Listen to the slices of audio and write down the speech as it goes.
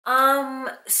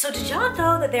So did y'all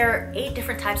know that there are 8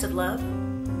 different types of love?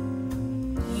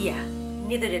 Yeah,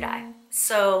 neither did I.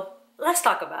 So let's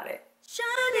talk about it.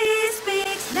 Shani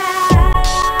speaks now.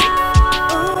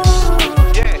 Ooh,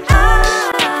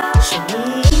 yeah.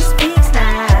 Shani speaks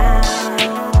now.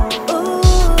 Ooh,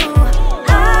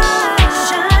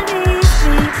 Shani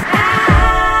speaks now.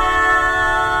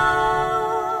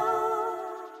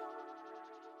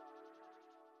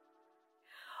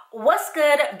 What's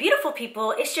good, beautiful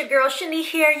people? It's your girl Shani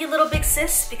here, you little big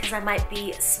sis, because I might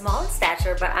be small in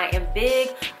stature, but I am big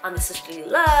on the sisterly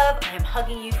love. I am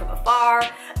hugging you from afar.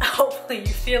 Hopefully you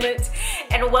feel it.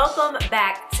 And welcome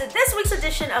back to this week's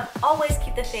edition of Always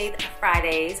Keep the Faith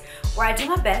Fridays, where I do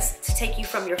my best to take you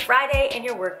from your Friday and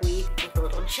your work week with a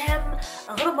little gem,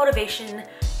 a little motivation,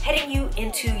 heading you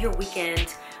into your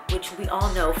weekend, which we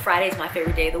all know Friday is my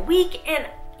favorite day of the week, and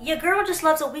your girl just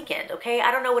loves a weekend, okay? I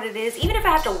don't know what it is. Even if I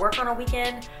have to work on a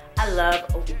weekend, I love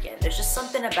a weekend. There's just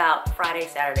something about Friday,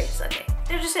 Saturday, Sunday.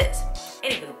 There just is.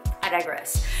 Anywho, I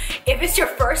digress. If it's your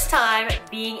first time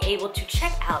being able to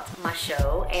check out my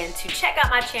show and to check out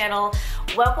my channel,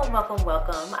 welcome, welcome,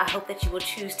 welcome. I hope that you will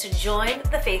choose to join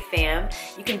the Faith Fam.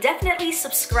 You can definitely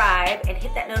subscribe and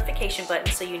hit that notification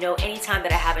button so you know anytime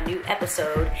that I have a new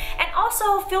episode. And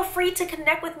also feel free to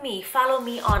connect with me. Follow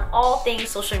me on all things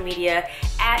social media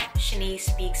at Shani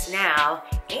Speaks Now.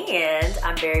 And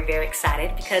I'm very, very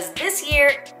excited because this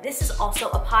year, this is also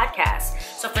a podcast.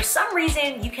 So for some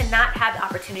reason, you cannot have the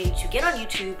opportunity to get on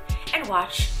YouTube and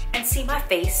watch and see my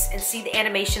face and see the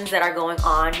animations that are going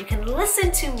on. You can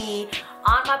listen to me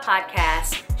on my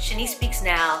podcast, Shani Speaks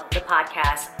Now, the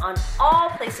podcast, on all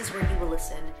places where you will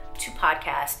listen to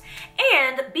podcasts.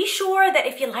 And be sure that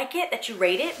if you like it, that you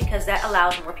rate it, because that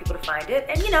allows more people to find it.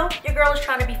 And you know, your girl is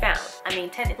trying to be found. I mean,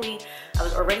 technically, I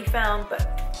was already found,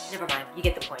 but never mind. You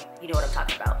get the point. You know what I'm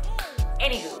talking about.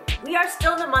 Anywho, we are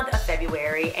still in the month of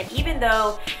February, and even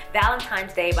though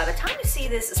Valentine's Day, by the time you see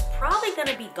this, is probably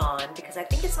gonna be gone, because I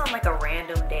think it's on like a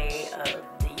random day of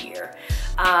the year.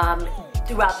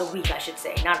 Throughout the week, I should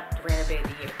say, not the random day of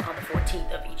the year, on the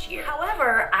 14th of each year.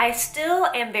 However, I still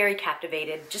am very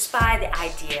captivated just by the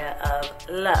idea of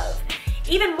love.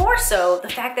 Even more so, the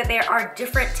fact that there are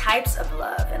different types of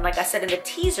love. And like I said in the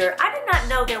teaser, I did not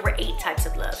know there were 8 types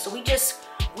of love. So we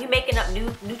making up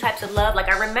new types of love. Like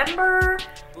I remember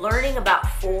learning about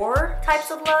 4 types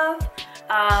of love,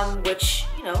 which,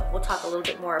 you know, we'll talk a little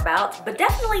bit more about, but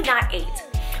definitely not 8.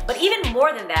 But even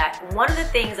more than that, one of the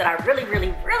things that I really,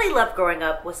 really, really loved growing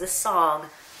up was this song,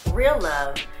 Real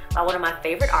Love, by one of my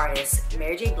favorite artists,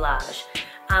 Mary J. Blige.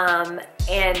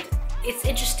 And it's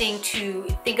interesting to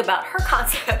think about her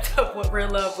concept of what real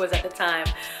love was at the time,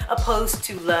 opposed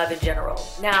to love in general.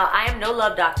 Now, I am no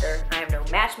love doctor. I am no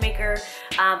matchmaker.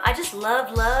 I just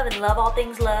love love and love all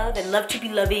things love and love to be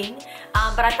loving.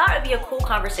 But I thought it'd be a cool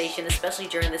conversation, especially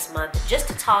during this month, just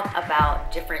to talk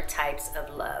about different types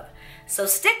of love. So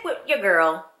stick with your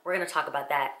girl. We're gonna talk about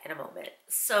that in a moment.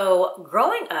 So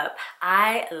growing up,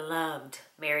 I loved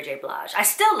Mary J. Blige. I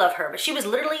still love her, but she was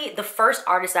literally the first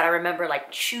artist that I remember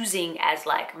like choosing as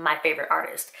like my favorite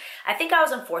artist. I think I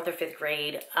was in 4th or 5th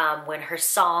grade when her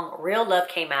song Real Love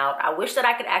came out. I wish that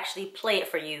I could actually play it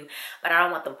for you, but I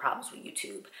don't want them problems with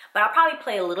YouTube. But I'll probably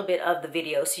play a little bit of the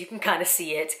video so you can kind of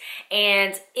see it.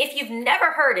 And if you've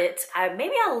never heard it,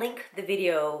 maybe I'll link the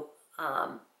video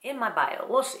in my bio,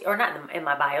 we'll see, or not in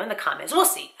my bio, in the comments, we'll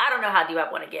see. I don't know how deep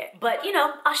I want to get, but you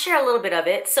know, I'll share a little bit of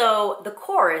it. So the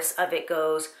chorus of it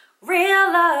goes,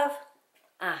 real love,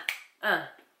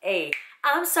 hey,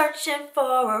 I'm searching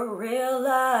for a real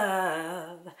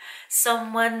love,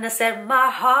 someone to set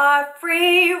my heart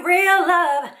free, real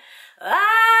love,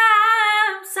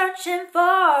 I'm searching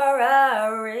for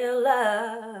a real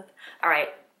love. All right.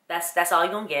 That's all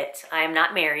you're gonna get. I am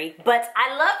not Mary, but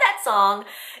I love that song.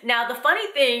 Now, the funny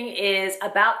thing is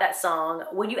about that song,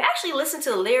 when you actually listen to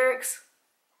the lyrics,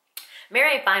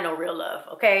 Mary ain't find no real love,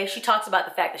 okay? She talks about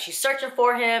the fact that she's searching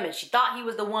for him and she thought he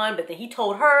was the one, but then he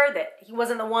told her that he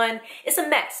wasn't the one. It's a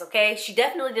mess, okay? She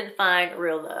definitely didn't find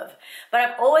real love. But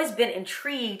I've always been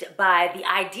intrigued by the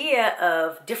idea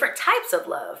of different types of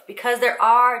love, because there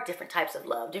are different types of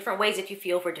love, different ways that you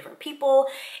feel for different people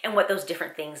and what those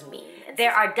different things mean.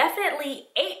 There are definitely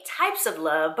 8 types of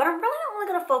love, but I'm really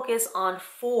only gonna focus on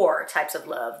 4 types of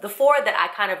love. The 4 that I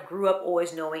kind of grew up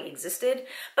always knowing existed,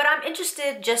 but I'm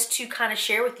interested just to kind of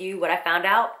share with you what I found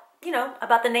out, you know,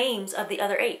 about the names of the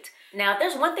other 8. Now, if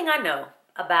there's one thing I know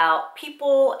about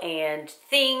people and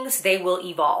things, they will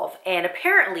evolve. And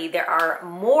apparently there are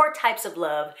more types of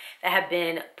love that have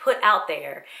been put out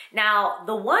there. Now,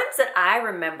 the ones that I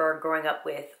remember growing up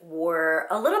with were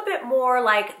a little bit more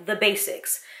like the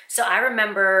basics. So I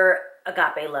remember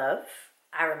agape love,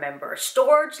 I remember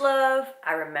storge love,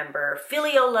 I remember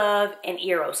filial love, and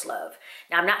eros love.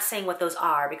 Now, I'm not saying what those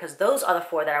are because those are the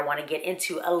 4 that I want to get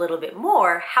into a little bit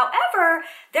more. However,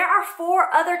 there are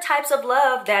 4 other types of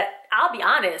love that, I'll be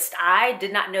honest, I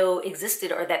did not know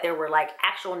existed or that there were like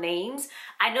actual names.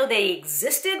 I know they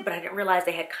existed, but I didn't realize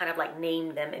they had kind of like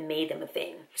named them and made them a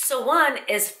thing. So one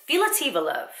is filativa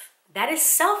love. That is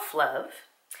self-love.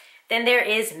 Then there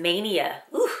is mania.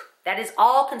 Ooh. That is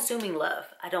all-consuming love.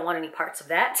 I don't want any parts of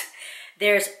that.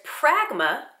 There's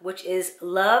pragma, which is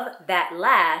love that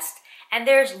lasts. And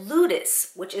there's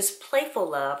ludus, which is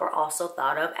playful love, or also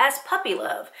thought of as puppy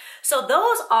love. So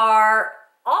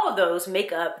all of those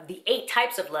make up the 8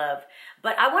 types of love.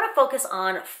 But I want to focus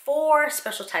on 4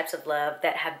 special types of love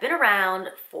that have been around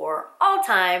for all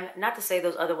time. Not to say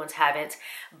those other ones haven't,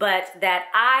 but that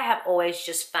I have always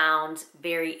just found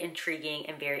very intriguing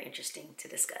and very interesting to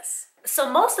discuss. So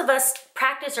most of us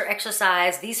practice or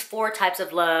exercise these 4 types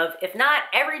of love, if not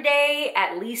every day,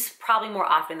 at least probably more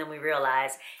often than we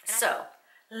realize. So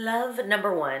love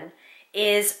number 1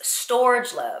 is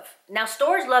storge love. Now,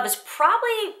 storge love is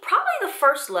probably the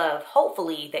first love,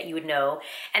 hopefully, that you would know,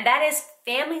 and that is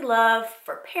family love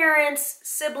for parents,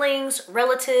 siblings,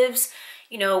 relatives.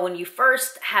 You know, when you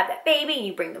first have that baby and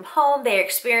you bring them home, they're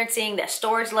experiencing that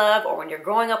storge love, or when you're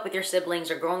growing up with your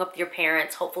siblings or growing up with your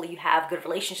parents, hopefully you have good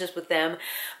relationships with them,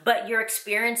 but you're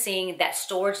experiencing that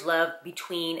storge love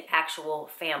between actual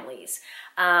families.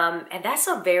 And that's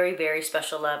a very, very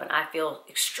special love. And I feel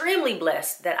extremely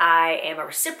blessed that I am a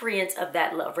recipient of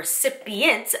that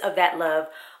love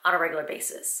on a regular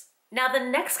basis. Now, the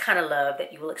next kind of love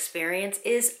that you will experience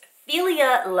is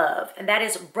philia love, and that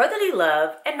is brotherly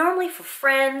love, and normally for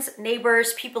friends,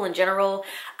 neighbors, people in general.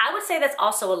 I would say that's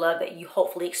also a love that you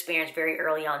hopefully experience very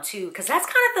early on too, because that's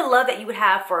kind of the love that you would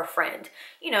have for a friend.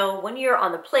 You know, when you're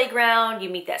on the playground, you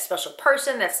meet that special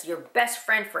person that's your best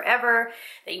friend forever,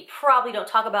 that you probably don't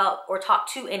talk about or talk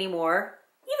to anymore.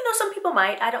 Even though some people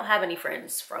might. I don't have any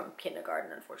friends from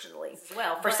kindergarten, unfortunately.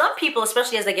 Well, for some people,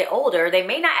 especially as they get older, they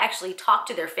may not actually talk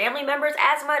to their family members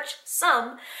as much,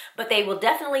 but they will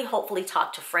definitely, hopefully,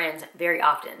 talk to friends very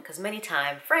often, because many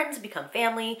times friends become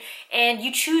family, and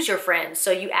you choose your friends,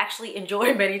 so you actually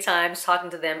enjoy many times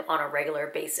talking to them on a regular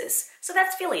basis. So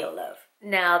that's filial love.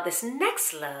 Now, this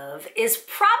next love is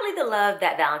probably the love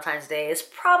that Valentine's Day is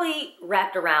probably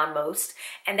wrapped around most,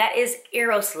 and that is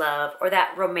eros love, or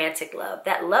that romantic love.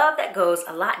 That love that goes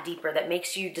a lot deeper, that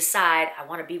makes you decide, I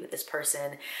want to be with this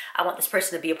person. I want this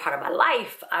person to be a part of my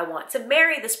life. I want to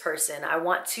marry this person. I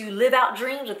want to live out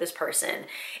dreams with this person.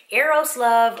 Eros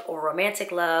love or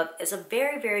romantic love is a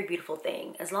very, very beautiful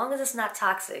thing, as long as it's not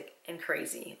toxic and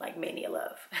crazy like mania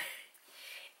love.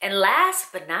 And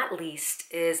last but not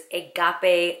least is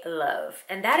agape love.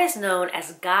 And that is known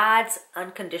as God's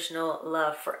unconditional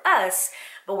love for us,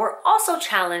 but we're also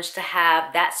challenged to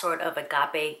have that sort of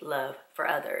agape love for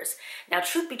others. Now,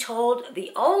 truth be told, the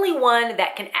only one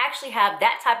that can actually have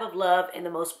that type of love in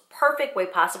the most perfect way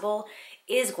possible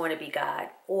is going to be God.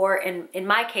 Or in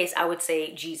my case, I would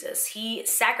say Jesus. He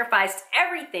sacrificed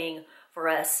everything for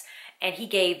us, and he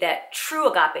gave that true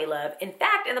agape love. In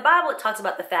fact, in the Bible, it talks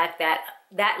about the fact that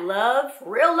love,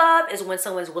 real love, is when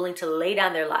someone's willing to lay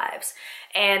down their lives.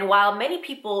 And while many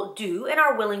people do and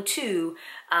are willing to,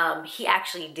 he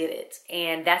actually did it.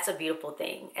 And that's a beautiful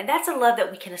thing. And that's a love that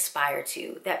we can aspire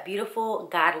to. That beautiful,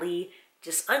 godly,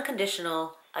 just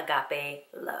unconditional agape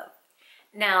love.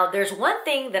 Now, there's one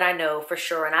thing that I know for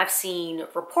sure, and I've seen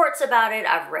reports about it,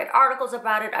 I've read articles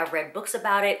about it, I've read books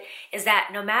about it, is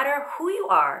that no matter who you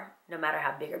are, no matter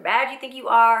how big or bad you think you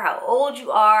are, how old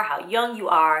you are, how young you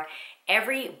are,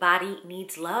 everybody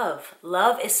needs love.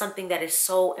 Love is something that is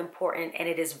so important, and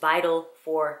it is vital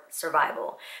for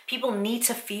survival. People need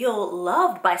to feel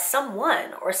loved by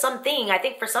someone or something. I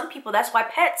think for some people, that's why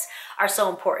pets are so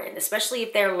important, especially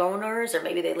if they're loners or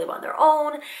maybe they live on their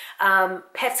own.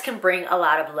 Pets can bring a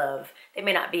lot of love. They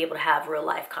may not be able to have real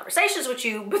life conversations with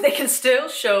you, but they can still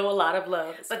show a lot of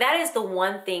love. But that is the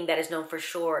one thing that is known for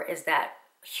sure, is that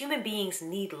human beings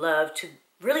need love to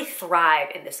really thrive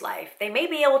in this life. They may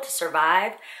be able to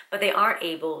survive, but they aren't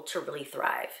able to really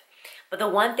thrive. But the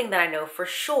one thing that I know for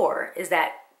sure is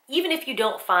that even if you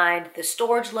don't find the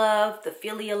storge love, the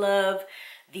philia love,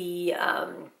 the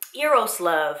eros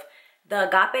love, the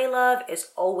agape love is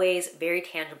always very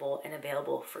tangible and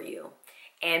available for you.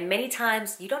 And many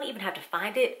times you don't even have to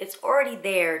find it. It's already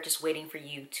there, just waiting for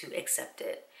you to accept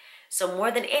it. So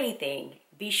more than anything,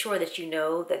 be sure that you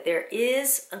know that there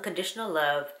is unconditional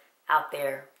love out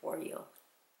there for you.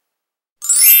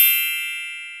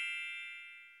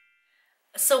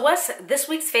 So what's this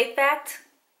week's faith fact?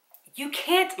 You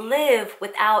can't live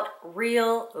without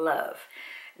real love.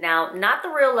 Now, not the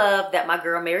real love that my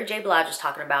girl Mary J. Blige is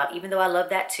talking about, even though I love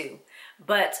that too,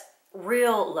 but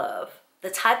real love, the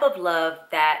type of love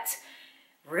that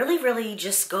really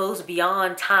just goes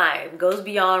beyond time, goes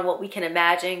beyond what we can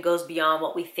imagine, goes beyond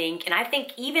what we think. And I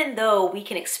think even though we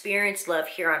can experience love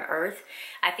here on earth,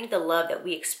 I think the love that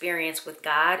we experience with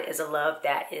God is a love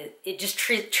that it just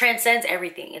transcends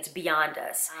everything. It's beyond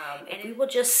us. And we will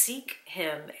just seek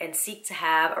him and seek to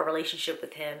have a relationship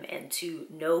with him and to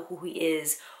know who he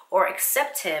is, or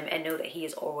accept him and know that he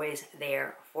is always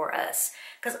there for us.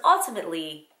 Because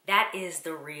ultimately, that is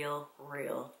the real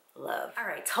love. All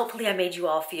right, hopefully I made you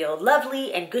all feel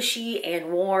lovely and gushy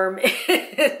and warm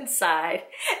inside,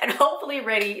 and hopefully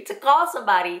ready to call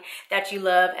somebody that you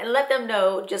love and let them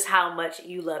know just how much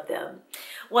you love them.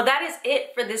 Well, that is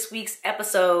it for this week's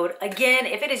episode. Again,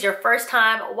 if it is your first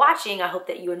time watching, I hope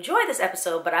that you enjoy this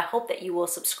episode, but I hope that you will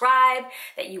subscribe,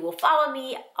 that you will follow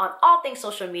me on all things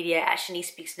social media at Shani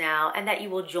Speaks Now, and that you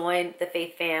will join the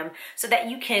Faith Fam so that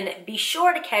you can be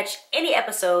sure to catch any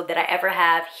episode that I ever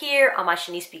have here on my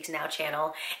Shani Speaks Now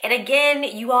channel. And again,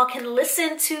 you all can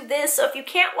listen to this. So if you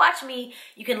can't watch me,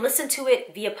 you can listen to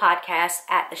it via podcast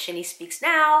at the Shani Speaks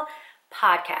Now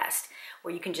podcast,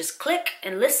 where you can just click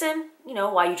and listen, you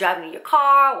know, while you're driving in your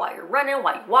car, while you're running,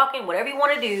 while you're walking, whatever you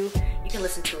want to do, you can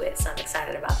listen to it. So I'm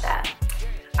excited about that.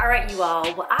 All right, you all.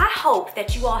 Well, I hope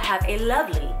that you all have a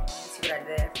lovely, see what I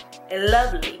did there? A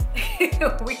lovely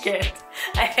weekend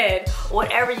ahead.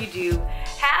 Whatever you do,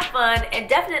 have fun and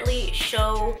definitely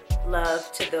show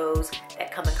love to those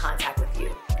that come in contact with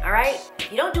you. All right?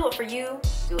 If you don't do it for you,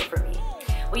 do it for me.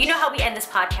 Well, you know how we end this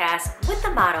podcast with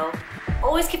the motto,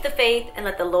 always keep the faith and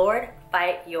let the Lord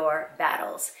fight your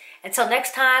battles. Until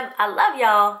next time, I love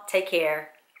y'all. Take care.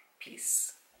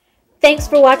 Peace. Thanks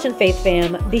for watching, Faith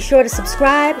Fam. Be sure to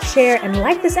subscribe, share, and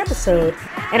like this episode,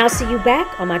 and I'll see you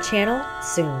back on my channel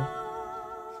soon.